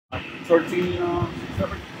13.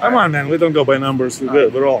 Come on, man. We don't go by numbers. We're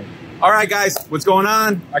good. We're all. All right, guys. What's going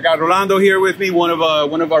on? I got Rolando here with me, one of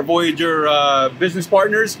our Voyager business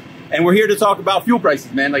partners, and we're here to talk about fuel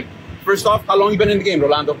prices, man. Like, first off, how long you been in the game,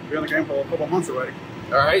 Rolando? Been in the game for a couple months already.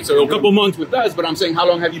 All right, so a couple months with us, but I'm saying, how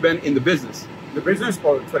long have you been in the business? The business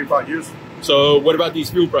for 25 years. So what about these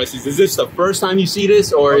fuel prices? Is this the first time you see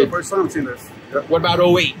this, or the first time I've seen this? Yep. What about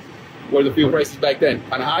 08? What were the fuel prices back then?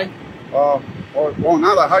 Kind of high? Well,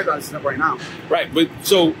 not that high than right now. Right, but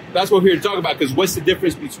so that's what we're here to talk about, because what's the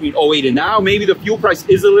difference between 08 and now? Maybe the fuel price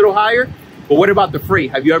is a little higher, but what about the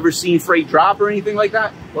freight? Have you ever seen freight drop or anything like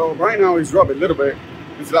that? Well, right now it's dropped a little bit.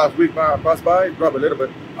 This last week passed by, dropped a little bit.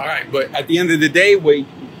 All right, but at the end of the day,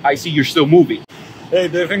 I see you're still moving. Hey,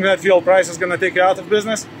 do you think that fuel price is going to take you out of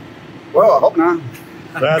business? Well, I hope not.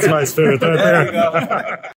 That's my spirit right there. There you go.